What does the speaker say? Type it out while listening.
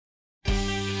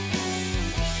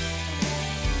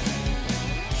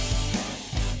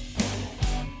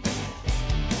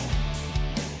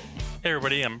Hey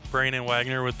everybody, I'm Brandon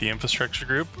Wagner with the Infrastructure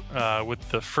Group with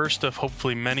the first of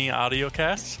hopefully many audio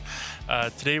casts.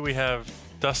 Today we have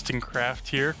Dustin Kraft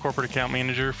here, Corporate Account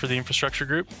Manager for the Infrastructure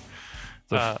Group.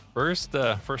 The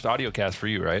first audio cast for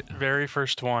you, right? Very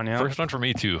first one, yeah. First one for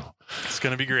me too. It's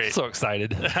going to be great. So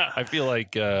excited. I feel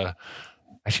like I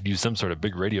should use some sort of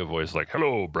big radio voice like,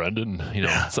 hello, Brandon,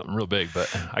 something real big, but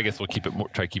I guess we'll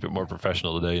try to keep it more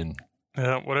professional today and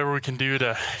whatever we can do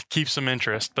to keep some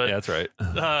interest. But yeah, that's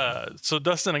right. So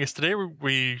Dustin, I guess today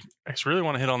we really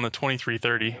want to hit on the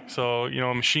 2330. So,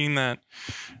 a machine that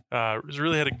has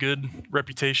really had a good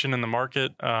reputation in the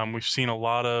market. We've seen a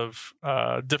lot of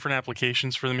different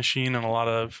applications for the machine and a lot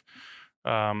of,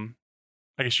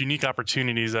 unique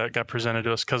opportunities that got presented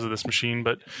to us because of this machine.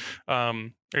 But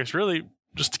I guess really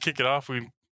just to kick it off, we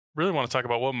really want to talk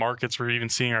about what markets we're even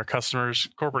seeing our customers,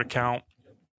 corporate account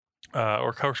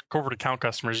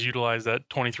customers utilize that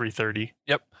 2330.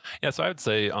 Yep. Yeah. So I would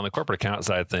say on the corporate account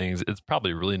side of things, it's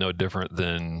probably really no different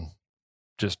than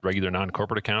just regular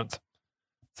non-corporate accounts.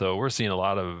 So we're seeing a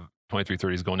lot of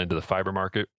 2330s going into the fiber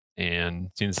market and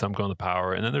seeing some going to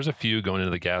power. And then there's a few going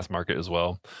into the gas market as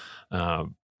well.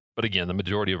 But again, the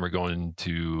majority of them are going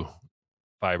into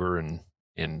fiber and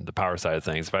in the power side of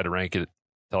things. If I had to rank it,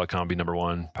 telecom be number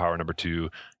one, power number two,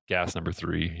 gas number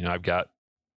three.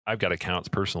 I've got accounts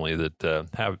personally that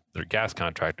have their gas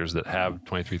contractors that have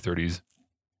 2330s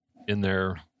in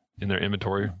their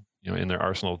inventory, in their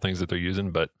arsenal of things that they're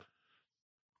using. But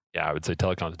yeah, I would say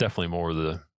telecom is definitely more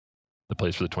the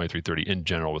place for the 2330 in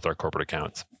general with our corporate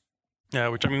accounts. Yeah,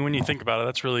 which when you think about it,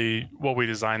 that's really what we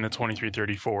designed the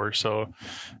 2330 for. So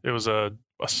it was a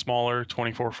smaller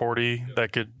 2440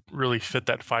 that could really fit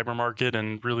that fiber market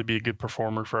and really be a good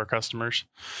performer for our customers.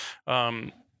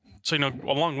 So,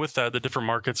 along with that, the different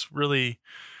markets really,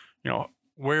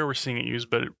 where we're seeing it used,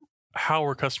 but how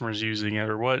are customers using it,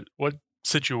 or what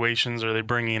situations are they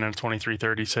bringing in a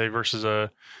 2330, say, versus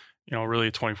really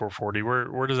a 2440?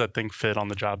 Where does that thing fit on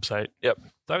the job site? Yep.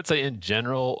 So I would say in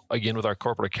general, again, with our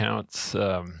corporate accounts,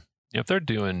 if they're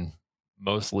doing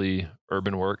mostly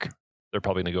urban work, they're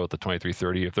probably going to go with the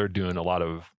 2330. If they're doing a lot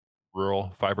of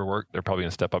rural fiber work, they're probably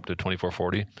going to step up to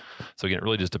 2440. So again, it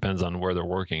really just depends on where they're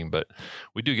working, but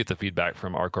we do get the feedback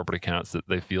from our corporate accounts that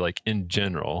they feel like in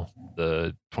general,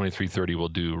 the 2330 will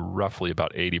do roughly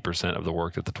about 80% of the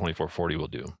work that the 2440 will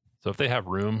do. So if they have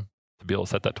room to be able to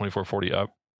set that 2440 up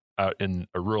out in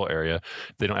a rural area,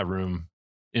 if they don't have room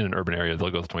in an urban area,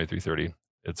 they'll go with 2330.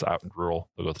 It's out in rural,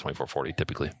 they'll go with 2440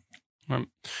 typically. And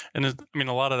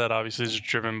a lot of that obviously is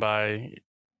driven by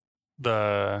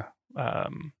the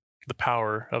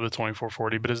power of the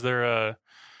 2440, but is there a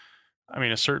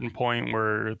certain point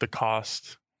where the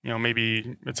cost,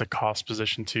 maybe it's a cost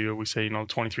position too. We say,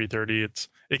 2330,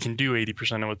 it can do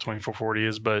 80% of what 2440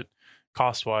 is, but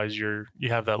cost wise, you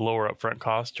have that lower upfront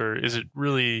cost, or is it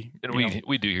really? And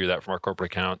we do hear that from our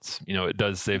corporate accounts. It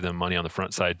does save them money on the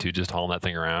front side too, just hauling that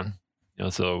thing around.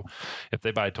 So if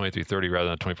they buy a 2330 rather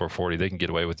than a 2440, they can get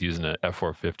away with using an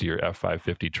F450 or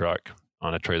F550 truck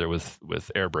on a trailer with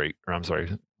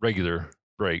regular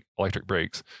electric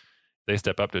brakes. They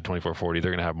step up to 2440, they're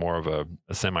going to have more of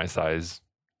a semi-size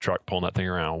truck pulling that thing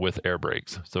around with air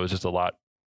brakes. So it's just a lot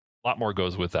more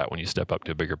goes with that when you step up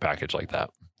to a bigger package like that.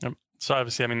 Yep. So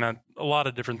obviously, that a lot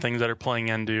of different things that are playing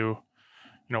into,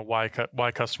 why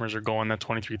customers are going that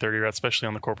 2330 route, especially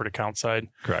on the corporate account side.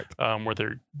 Correct. Where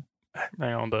they're,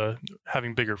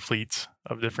 having bigger fleets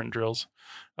of different drills.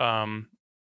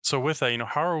 So with that,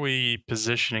 how are we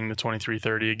positioning the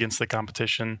 2330 against the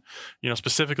competition?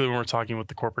 Specifically when we're talking with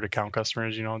the corporate account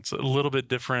customers, it's a little bit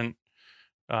different,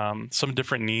 some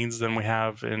different needs than we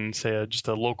have in, say, just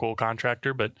a local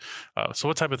contractor. But so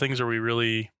what type of things are we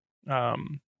really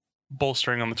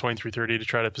bolstering on the 2330 to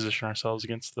try to position ourselves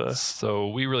against the? So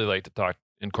we really like to talk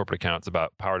in corporate accounts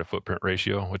about power to footprint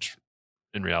ratio, which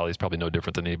in reality is probably no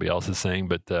different than anybody else is saying.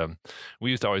 But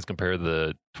we used to always compare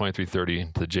the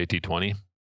 2330 to the JT20.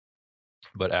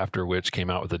 But after which came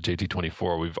out with the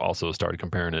JT24, we've also started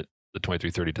comparing the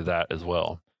 2330 to that as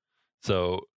well.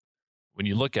 So when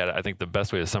you look at it, I think the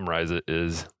best way to summarize it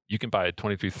is you can buy a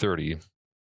 2330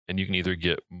 and you can either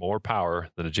get more power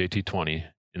than a JT20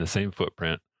 in the same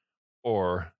footprint,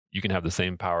 or you can have the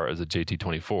same power as a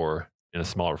JT24 in a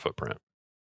smaller footprint.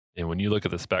 And when you look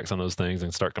at the specs on those things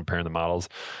and start comparing the models,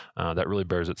 that really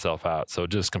bears itself out. So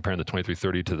just comparing the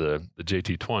 2330 to the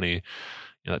JT20,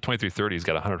 that 2330's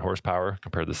got 100 horsepower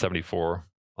compared to the 74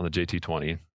 on the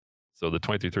JT20. So the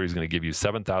 2330 is going to give you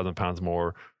 7,000 pounds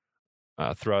more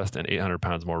thrust and 800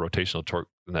 pounds more rotational torque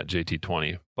than that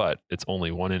JT20, but it's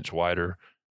only 1 inch wider,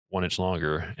 1 inch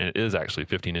longer, and it is actually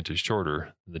 15 inches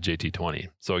shorter than the JT20.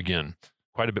 So again,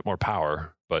 quite a bit more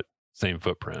power, but same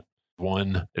footprint.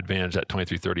 One advantage that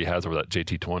 2330 has over that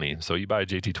JT20. So you buy a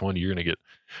JT20, you're going to get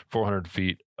 400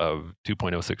 feet of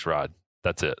 2.06 rod.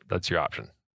 That's it. That's your option.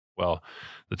 Well,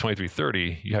 the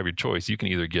 2330, you have your choice. You can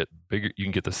either get bigger, you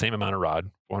can get the same amount of rod,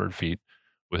 400 feet,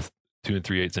 with 2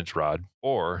 3/8 inch rod,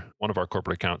 or one of our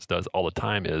corporate accounts does all the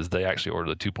time is they actually order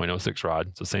the 2.06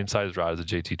 rod. So same size rod as a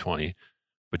JT20,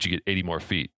 but you get 80 more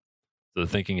feet. So the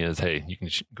thinking is, hey, you can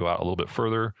go out a little bit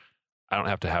further. I don't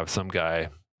have to have some guy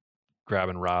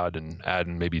grabbing rod and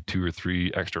adding maybe 2 or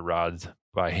 3 extra rods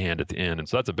by hand at the end. And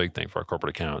so that's a big thing for our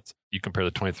corporate accounts. You compare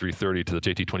the 2330 to the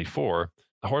JT24,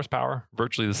 the horsepower,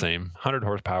 virtually the same, 100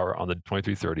 horsepower on the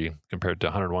 2330 compared to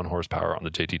 101 horsepower on the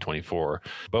JT24,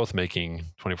 both making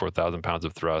 24,000 pounds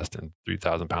of thrust and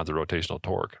 3,000 pounds of rotational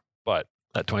torque. But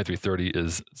that 2330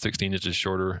 is 16 inches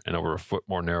shorter and over a foot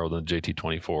more narrow than the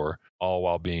JT24, all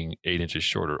while being 8 inches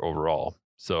shorter overall.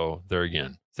 So there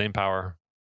again, same power,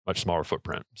 much smaller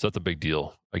footprint. So that's a big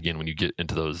deal, again, when you get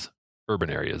into those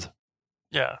urban areas.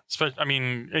 Yeah. I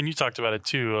mean, and you talked about it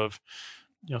too, of,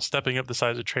 stepping up the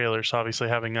size of trailers. So obviously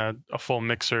having a full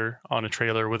mixer on a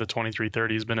trailer with a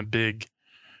 2330 has been a big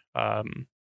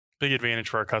advantage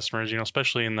for our customers,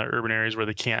 especially in the urban areas where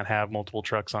they can't have multiple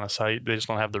trucks on a site. They just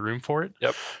don't have the room for it.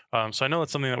 Yep. So I know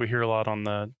that's something that we hear a lot on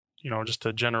the, just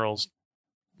the generals,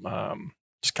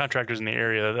 just contractors in the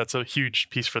area. That's a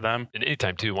huge piece for them. And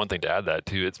anytime too, one thing to add that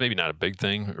too, it's maybe not a big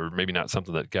thing or maybe not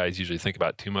something that guys usually think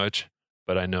about too much,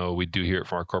 but I know we do hear it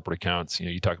from our corporate accounts.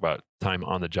 You talk about time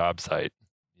on the job site.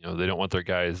 They don't want their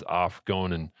guys off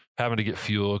going and having to get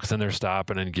fuel because then they're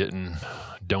stopping and getting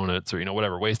donuts or,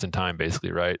 whatever, wasting time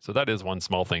basically, right? So that is one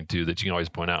small thing too that you can always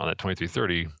point out on that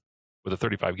 2330 with a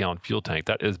 35-gallon fuel tank.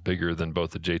 That is bigger than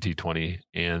both the JT20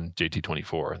 and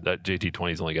JT24. That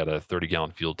JT20's only got a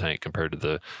 30-gallon fuel tank compared to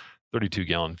the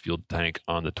 32-gallon fuel tank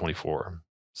on the 24.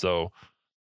 So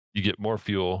you get more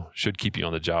fuel, should keep you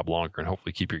on the job longer and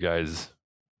hopefully keep your guys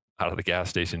out of the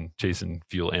gas station chasing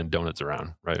fuel and donuts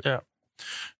around, right? Yeah.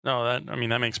 No, that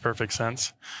makes perfect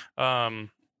sense. So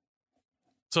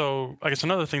I guess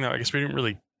another thing that we didn't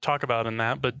really talk about in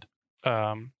that, but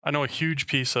I know a huge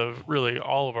piece of really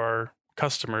all of our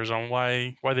customers on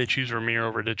why they choose Vermeer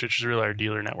over Ditch Witch is really our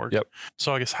dealer network. Yep.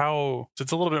 So I guess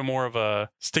it's a little bit more of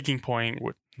a sticking point.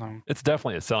 It's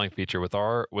definitely a selling feature with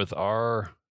our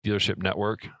dealership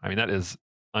network. I mean, that is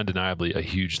undeniably a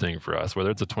huge thing for us,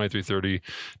 whether it's a 2330,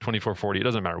 2440, it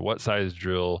doesn't matter what size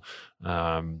drill,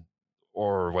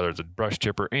 or whether it's a brush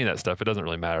chipper, any of that stuff, it doesn't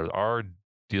really matter. Our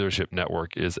dealership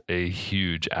network is a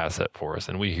huge asset for us.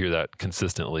 And we hear that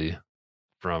consistently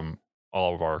from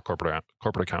all of our corporate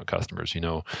account customers.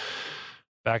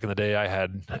 Back in the day, I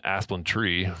had Asplin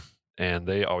Tree, and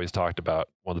they always talked about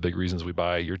one of the big reasons we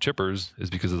buy your chippers is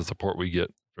because of the support we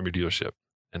get from your dealership.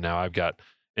 And now I've got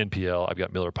NPL, I've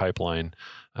got Miller Pipeline,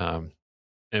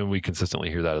 and we consistently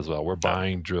hear that as well. We're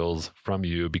buying drills from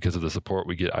you because of the support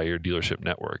we get out of your dealership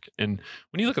network. And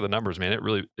when you look at the numbers, man,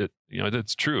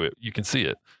 it's true. You can see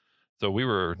it. So we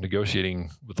were negotiating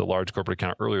with a large corporate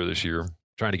account earlier this year,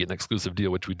 trying to get an exclusive deal,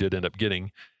 which we did end up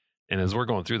getting. And as we're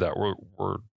going through that,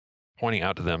 we're pointing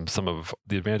out to them some of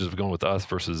the advantages of going with us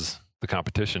versus the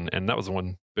competition. And that was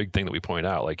one big thing that we pointed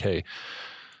out. Like, hey,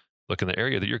 look, in the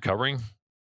area that you're covering,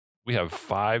 we have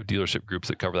 5 dealership groups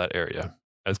that cover that area.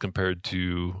 As compared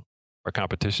to our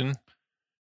competition,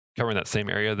 covering that same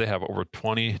area, they have over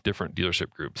 20 different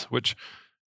dealership groups, which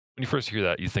when you first hear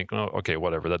that, you think, oh, okay,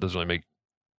 whatever. That doesn't really make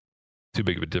too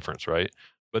big of a difference, right?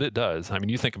 But it does. I mean,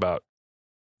 you think about,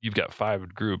 you've got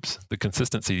 5 groups, the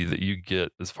consistency that you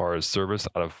get as far as service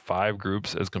out of 5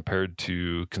 groups as compared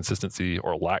to consistency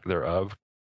or lack thereof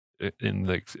in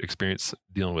the experience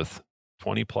dealing with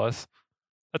 20 plus,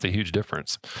 that's a huge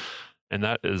difference. And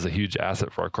that is a huge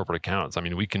asset for our corporate accounts. I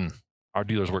mean, our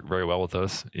dealers work very well with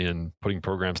us in putting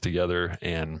programs together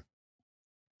and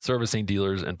servicing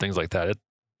dealers and things like that.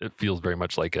 It feels very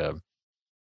much like a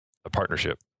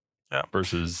partnership. Yeah.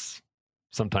 Versus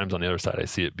sometimes on the other side, I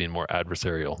see it being more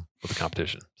adversarial with the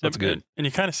competition. So that's good. And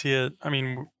you kind of see it. I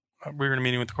mean, we were in a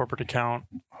meeting with the corporate account,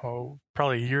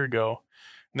 probably a year ago,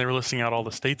 and they were listing out all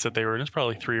the states that they were in. It's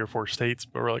probably 3 or 4 states,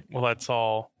 but we're like, well, that's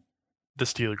all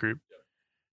this dealer group.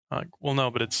 Like, well, no,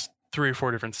 but it's 3 or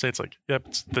 4 different states. Like, yep,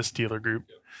 it's this dealer group.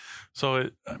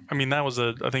 So, that was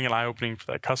I think an eye-opening for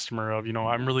that customer of,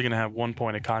 I'm really going to have one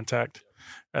point of contact.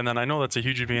 And then I know that's a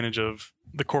huge advantage of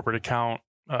the corporate account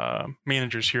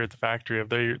managers here at the factory. Of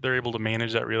they're able to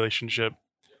manage that relationship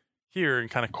here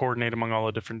and kind of coordinate among all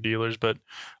the different dealers, but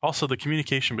also the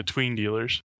communication between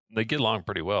dealers. They get along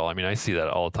pretty well. I mean, I see that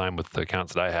all the time with the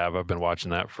accounts that I have. I've been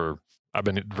watching that I've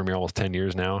been at Vermeer almost 10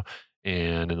 years now.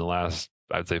 And in the last,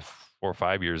 I'd say 4 or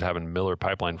 5 years, having Miller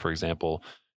Pipeline, for example,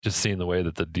 just seeing the way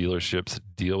that the dealerships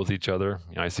deal with each other.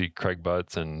 I see Craig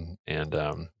Butts and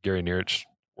Gary Neerich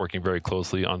working very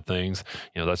closely on things.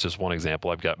 That's just one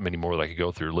example. I've got many more that I could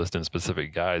go through listing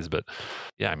specific guys, but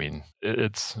yeah, I mean,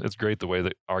 it's great the way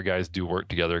that our guys do work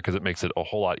together, because it makes it a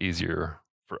whole lot easier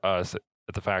for us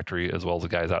at the factory as well as the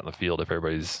guys out in the field if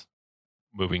everybody's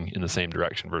moving in the same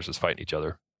direction versus fighting each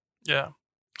other. Yeah.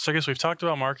 So I guess we've talked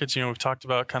about markets. We've talked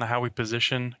about kind of how we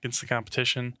position against the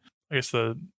competition. I guess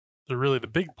the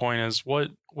big point is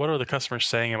what are the customers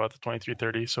saying about the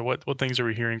 2330? So what things are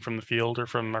we hearing from the field or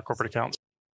from our corporate accounts?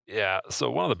 Yeah.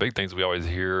 So one of the big things we always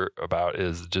hear about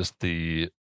is just the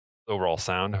overall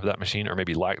sound of that machine, or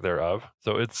maybe lack thereof.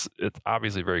 So it's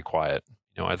obviously very quiet.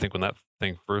 I think when that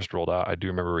thing first rolled out, I do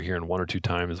remember hearing one or two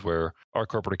times where our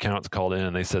corporate accounts called in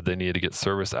and they said they needed to get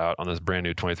service out on this brand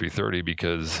new 2330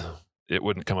 because it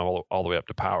wouldn't come all the way up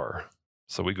to power.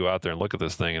 So we go out there and look at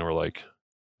this thing and we're like,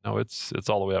 no, it's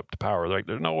all the way up to power. They're like,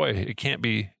 there's no way. It can't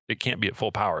be at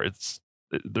full power.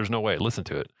 There's no way. Listen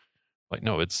to it. Like,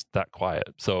 no, it's that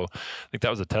quiet. So I think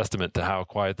that was a testament to how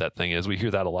quiet that thing is. We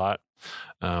hear that a lot.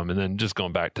 And then just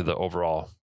going back to the overall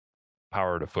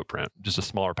power to footprint, just a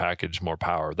smaller package, more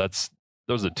power. Those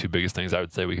are the two biggest things I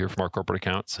would say we hear from our corporate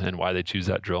accounts and why they choose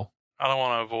that drill. I don't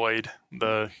want to avoid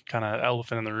the kind of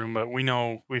elephant in the room, but we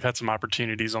know we've had some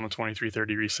opportunities on the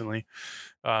 2330 recently.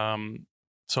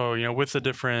 So, with the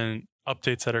different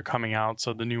updates that are coming out,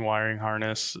 so the new wiring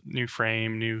harness, new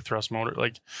frame, new thrust motor,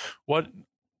 like what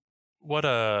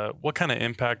kind of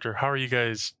impact, or how are you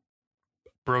guys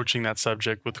broaching that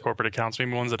subject with corporate accounts,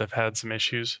 maybe ones that have had some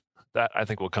issues? That I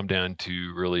think will come down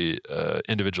to really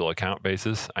individual account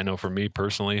basis. I know for me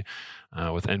personally,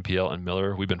 with NPL and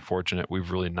Miller, we've been fortunate. We've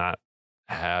really not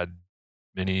had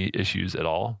many issues at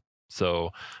all.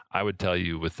 So I would tell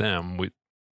you with them,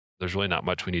 there's really not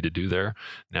much we need to do there.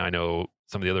 Now I know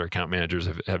some of the other account managers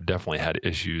have definitely had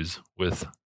issues with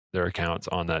their accounts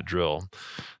on that drill.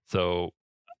 So,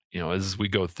 as we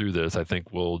go through this, I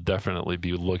think we'll definitely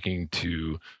be looking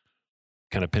to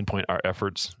kind of pinpoint our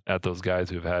efforts at those guys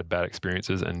who have had bad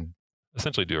experiences and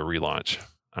essentially do a relaunch.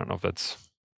 I don't know if that's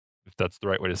the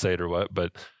right way to say it or what,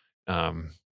 but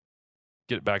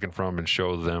get it back in front and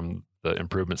show them the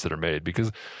improvements that are made,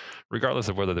 because regardless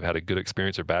of whether they've had a good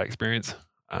experience or bad experience,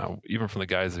 even from the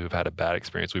guys who have had a bad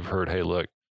experience, we've heard, hey, look,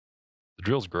 the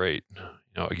drill's great.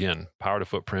 Again, power to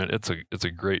footprint, it's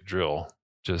a great drill.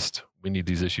 Just we need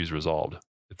these issues resolved.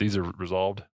 If these are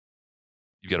resolved,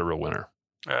 you get a real winner.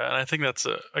 And I think that's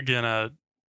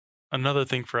another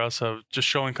thing for us of just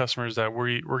showing customers that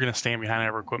we're going to stand behind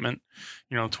our equipment.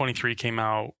 23 came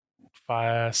out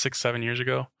 5, 6, 7 years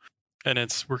ago, and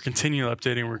we're continually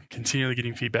updating. We're continually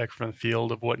getting feedback from the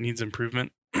field of what needs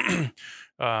improvement.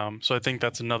 So I think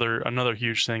that's another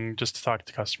huge thing just to talk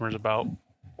to customers about.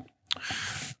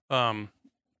 But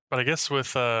I guess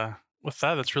with that,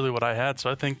 that's really what I had. So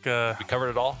I think we covered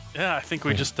it all. Yeah, I think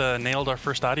we just nailed our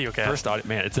first audio cast. First audio,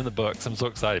 man, it's in the books. I'm so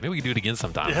excited. Maybe we can do it again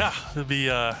sometime. Yeah, it'll be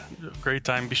a great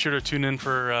time. Be sure to tune in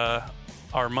for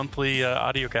our monthly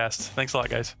audio cast. Thanks a lot,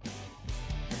 guys.